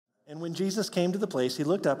And when Jesus came to the place, he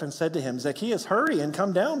looked up and said to him, Zacchaeus, hurry and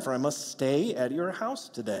come down, for I must stay at your house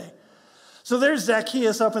today. So there's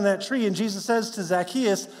Zacchaeus up in that tree, and Jesus says to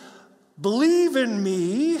Zacchaeus, believe in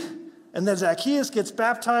me. And then Zacchaeus gets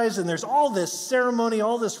baptized, and there's all this ceremony,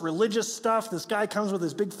 all this religious stuff. This guy comes with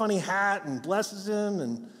his big funny hat and blesses him,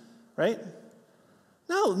 and right?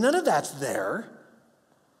 No, none of that's there.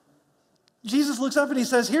 Jesus looks up and he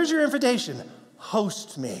says, here's your invitation.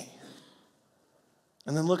 Host me.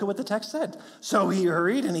 And then look at what the text said. So he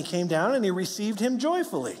hurried and he came down and he received him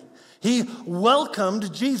joyfully. He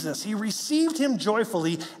welcomed Jesus. He received him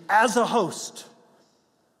joyfully as a host.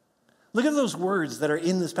 Look at those words that are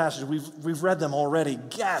in this passage. We've read them already.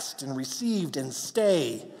 Guest and received and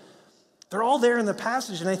stay. They're all there in the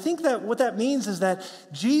passage. And I think that what that means is that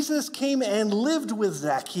Jesus came and lived with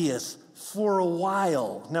Zacchaeus for a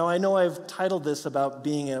while. Now, I know I've titled this about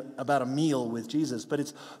being about a meal with Jesus, but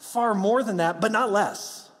it's far more than that, but not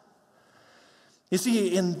less. You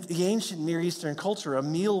see, in the ancient Near Eastern culture, a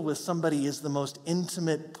meal with somebody is the most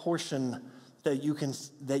intimate portion that you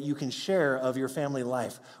can share of your family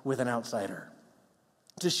life with an outsider.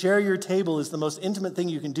 To share your table is the most intimate thing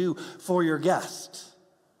you can do for your guest.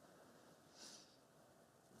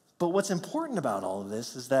 But what's important about all of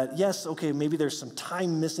this is that, yes, okay, maybe there's some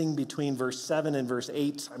time missing between verse 7 and verse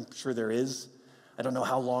 8. I'm sure there is. I don't know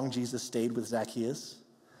how long Jesus stayed with Zacchaeus.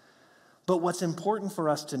 But what's important for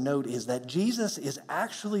us to note is that Jesus is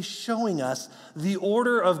actually showing us the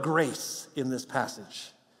order of grace in this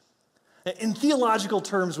passage. In theological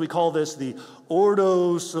terms, we call this the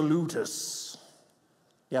Ordo Salutis.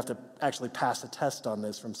 You have to actually pass a test on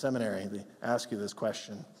this from seminary. They ask you this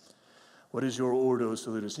question. What is your Ordo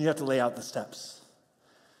Salutis? And you have to lay out the steps.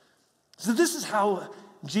 So this is how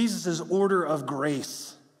Jesus' order of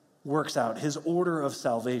grace works out, his order of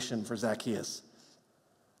salvation for Zacchaeus.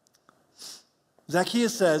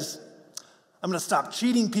 Zacchaeus says, I'm going to stop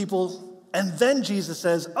cheating people. And then Jesus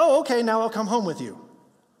says, oh, okay, now I'll come home with you.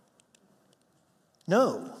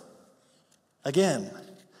 No. Again,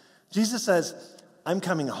 Jesus says, I'm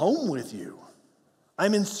coming home with you.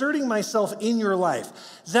 I'm inserting myself in your life.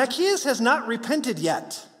 Zacchaeus has not repented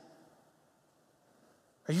yet.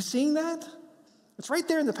 Are you seeing that? It's right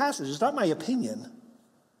there in the passage. It's not my opinion.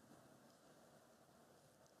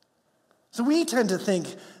 So we tend to think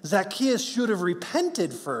Zacchaeus should have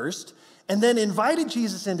repented first and then invited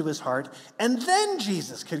Jesus into his heart, and then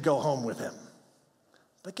Jesus could go home with him.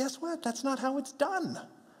 But guess what? That's not how it's done.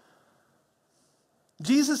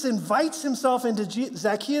 Jesus invites himself into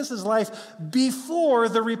Zacchaeus' life before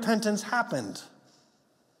the repentance happened.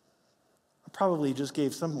 I probably just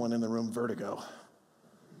gave someone in the room vertigo.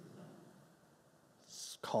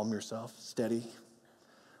 Just calm yourself, steady.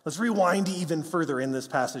 Let's rewind even further in this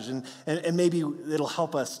passage, and maybe it'll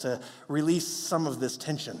help us to release some of this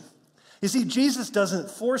tension. You see, Jesus doesn't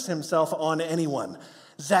force himself on anyone.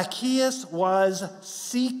 Zacchaeus was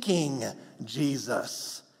seeking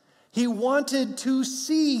Jesus. He wanted to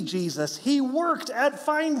see Jesus. He worked at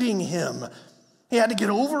finding him. He had to get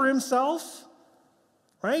over himself,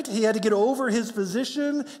 right? He had to get over his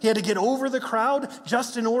position. He had to get over the crowd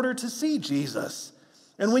just in order to see Jesus.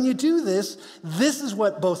 And when you do this, this is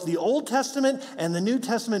what both the Old Testament and the New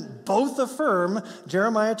Testament both affirm.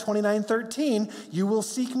 Jeremiah 29:13, you will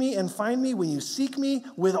seek me and find me when you seek me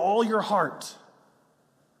with all your heart.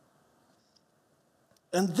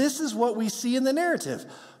 And this is what we see in the narrative.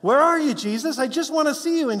 Where are you, Jesus? I just want to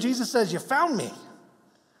see you. And Jesus says, you found me.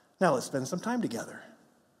 Now let's spend some time together.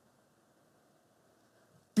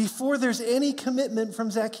 Before there's any commitment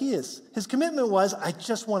from Zacchaeus, his commitment was, I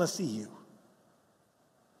just want to see you.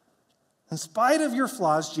 In spite of your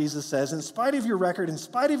flaws, Jesus says, in spite of your record, in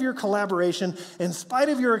spite of your collaboration, in spite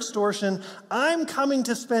of your extortion, I'm coming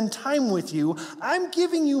to spend time with you. I'm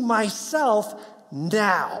giving you myself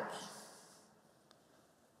now.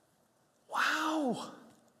 Wow.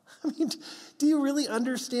 I mean, do you really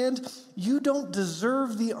understand? You don't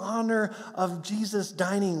deserve the honor of Jesus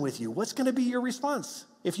dining with you. What's going to be your response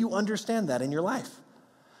if you understand that in your life?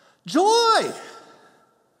 Joy.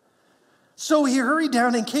 So he hurried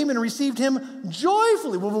down and came and received him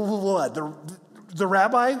joyfully. What? The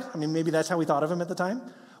rabbi, I mean, maybe that's how we thought of him at the time,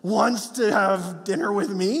 wants to have dinner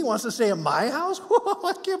with me, wants to stay at my house? Whoa,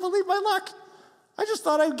 I can't believe my luck. I just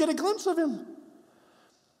thought I'd get a glimpse of him.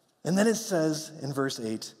 And then it says in verse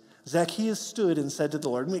 8, Zacchaeus stood and said to the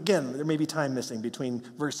Lord, and again, there may be time missing between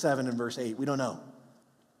verse 7 and verse 8. We don't know.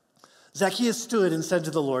 Zacchaeus stood and said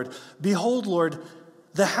to the Lord, behold, Lord,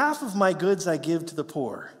 the half of my goods I give to the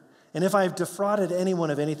poor. And if I've defrauded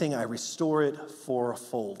anyone of anything, I restore it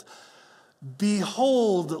fourfold.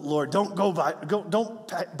 Behold, Lord, don't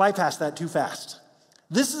bypass that too fast.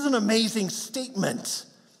 This is an amazing statement.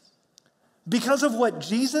 Because of what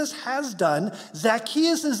Jesus has done,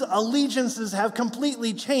 Zacchaeus' allegiances have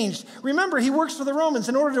completely changed. Remember, he works for the Romans.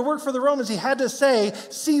 In order to work for the Romans, he had to say,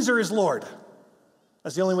 Caesar is Lord.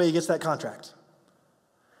 That's the only way he gets that contract.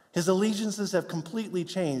 His allegiances have completely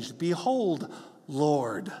changed. Behold,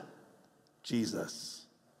 Lord Jesus.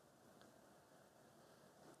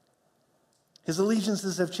 His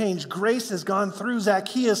allegiances have changed. Grace has gone through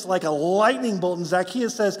Zacchaeus like a lightning bolt. And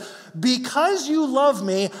Zacchaeus says, because you love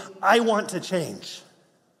me, I want to change.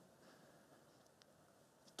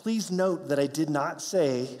 Please note that I did not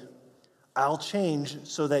say, I'll change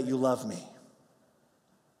so that you love me.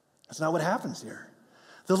 That's not what happens here.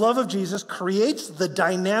 The love of Jesus creates the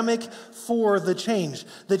dynamic for the change.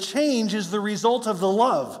 The change is the result of the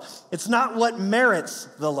love. It's not what merits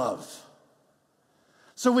the love.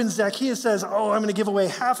 So when Zacchaeus says, I'm going to give away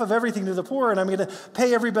half of everything to the poor and I'm going to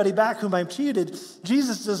pay everybody back whom I've cheated,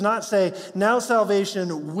 Jesus does not say, now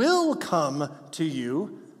salvation will come to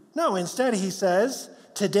you. No, instead he says,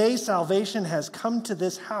 today salvation has come to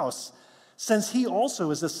this house, since he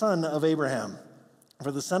also is the son of Abraham.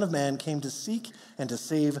 For the Son of Man came to seek and to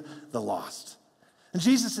save the lost. And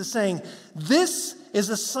Jesus is saying, this is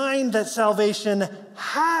a sign that salvation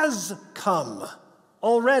has come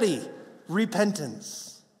already.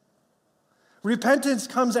 Repentance. Repentance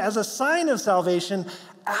comes as a sign of salvation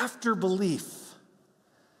after belief,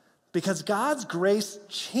 because God's grace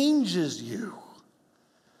changes you.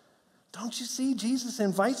 Don't you see? Jesus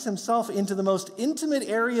invites himself into the most intimate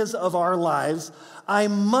areas of our lives. I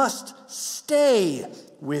must stay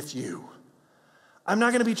with you. I'm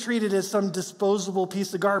not going to be treated as some disposable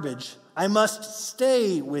piece of garbage. I must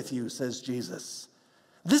stay with you, says Jesus.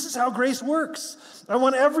 This is how grace works. I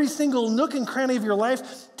want every single nook and cranny of your life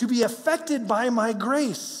to be affected by my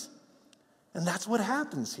grace. And that's what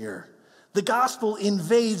happens here. The gospel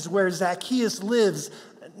invades where Zacchaeus lives,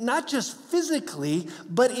 not just physically,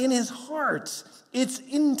 but in his heart. It's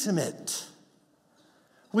intimate.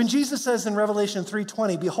 When Jesus says in Revelation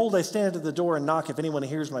 3:20, behold, I stand at the door and knock. If anyone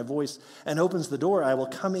hears my voice and opens the door, I will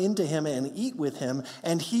come into him and eat with him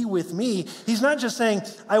and he with me. He's not just saying,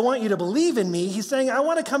 I want you to believe in me. He's saying, I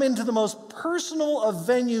want to come into the most personal of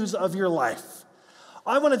venues of your life.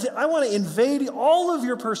 I want to invade all of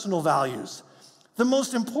your personal values. The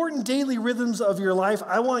most important daily rhythms of your life.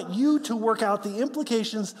 I want you to work out the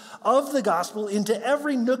implications of the gospel into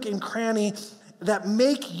every nook and cranny that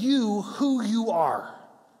make you who you are.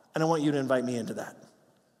 And I want you to invite me into that.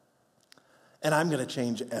 And I'm going to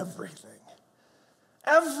change everything.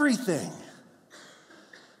 Everything.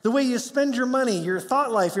 The way you spend your money, your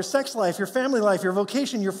thought life, your sex life, your family life, your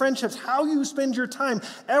vocation, your friendships, how you spend your time,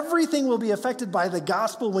 everything will be affected by the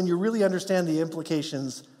gospel when you really understand the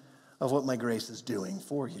implications of what my grace is doing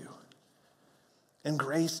for you. And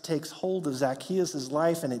grace takes hold of Zacchaeus'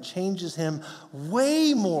 life and it changes him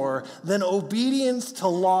way more than obedience to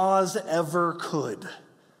laws ever could.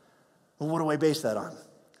 Well, what do I base that on?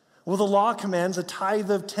 Well, the law commands a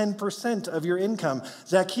tithe of 10% of your income.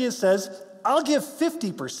 Zacchaeus says, I'll give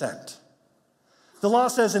 50%. The law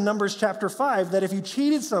says in Numbers chapter 5 that if you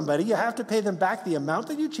cheated somebody, you have to pay them back the amount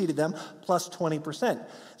that you cheated them plus 20%.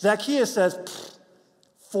 Zacchaeus says,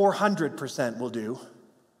 400% will do.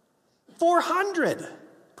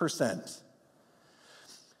 400%.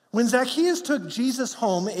 When Zacchaeus took Jesus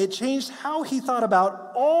home, it changed how he thought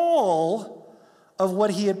about all of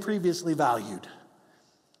what he had previously valued.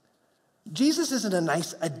 Jesus isn't a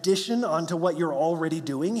nice addition onto what you're already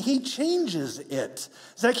doing. He changes it.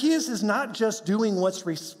 Zacchaeus is not just doing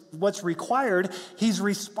what's required. He's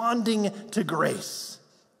responding to grace.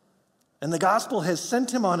 And the gospel has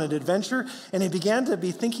sent him on an adventure, and he began to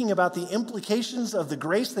be thinking about the implications of the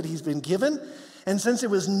grace that he's been given. And since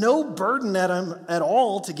it was no burden at him at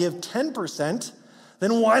all to give 10%,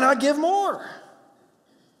 then why not give more?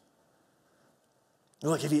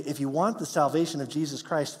 Look, if you want the salvation of Jesus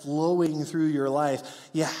Christ flowing through your life,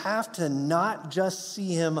 you have to not just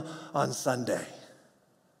see him on Sunday.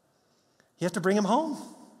 You have to bring him home.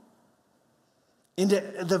 Into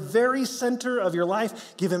the very center of your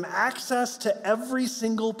life, give him access to every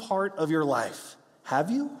single part of your life. Have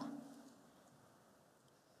you?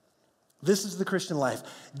 This is the Christian life,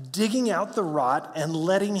 digging out the rot and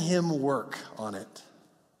letting him work on it.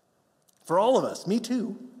 For all of us, me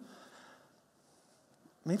too.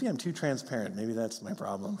 Maybe I'm too transparent. Maybe that's my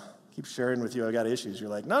problem. Keep sharing with you I got issues.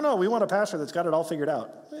 You're like, no, we want a pastor that's got it all figured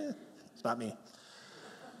out. It's not me.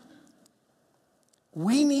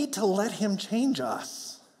 We need to let him change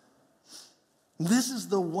us. This is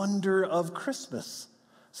the wonder of Christmas.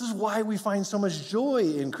 This is why we find so much joy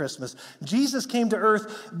in Christmas. Jesus came to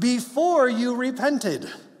earth before you repented.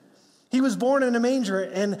 He was born in a manger,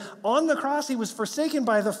 and on the cross he was forsaken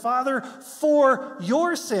by the Father for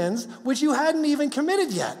your sins, which you hadn't even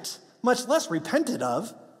committed yet, much less repented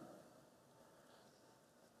of.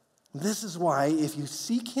 This is why if you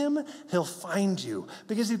seek him, he'll find you,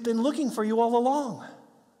 because he's been looking for you all along.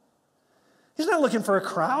 He's not looking for a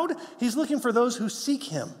crowd. He's looking for those who seek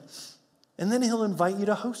him. And then he'll invite you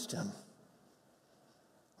to host him.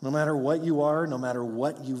 No matter what you are, no matter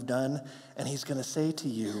what you've done, and he's going to say to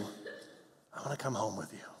you, I want to come home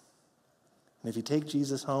with you. And if you take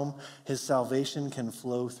Jesus home, his salvation can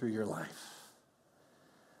flow through your life.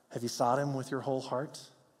 Have you sought him with your whole heart?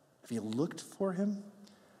 Have you looked for him?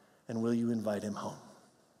 And will you invite him home?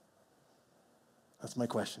 That's my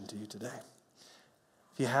question to you today.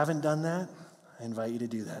 If you haven't done that, I invite you to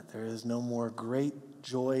do that. There is no more great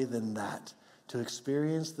joy than that, to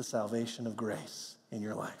experience the salvation of grace in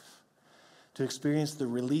your life, to experience the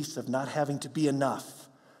release of not having to be enough,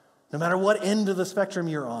 no matter what end of the spectrum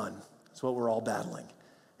you're on. That's what we're all battling,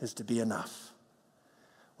 is to be enough.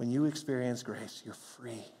 When you experience grace, you're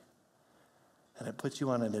free, and it puts you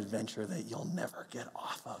on an adventure that you'll never get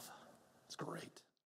off of. It's great.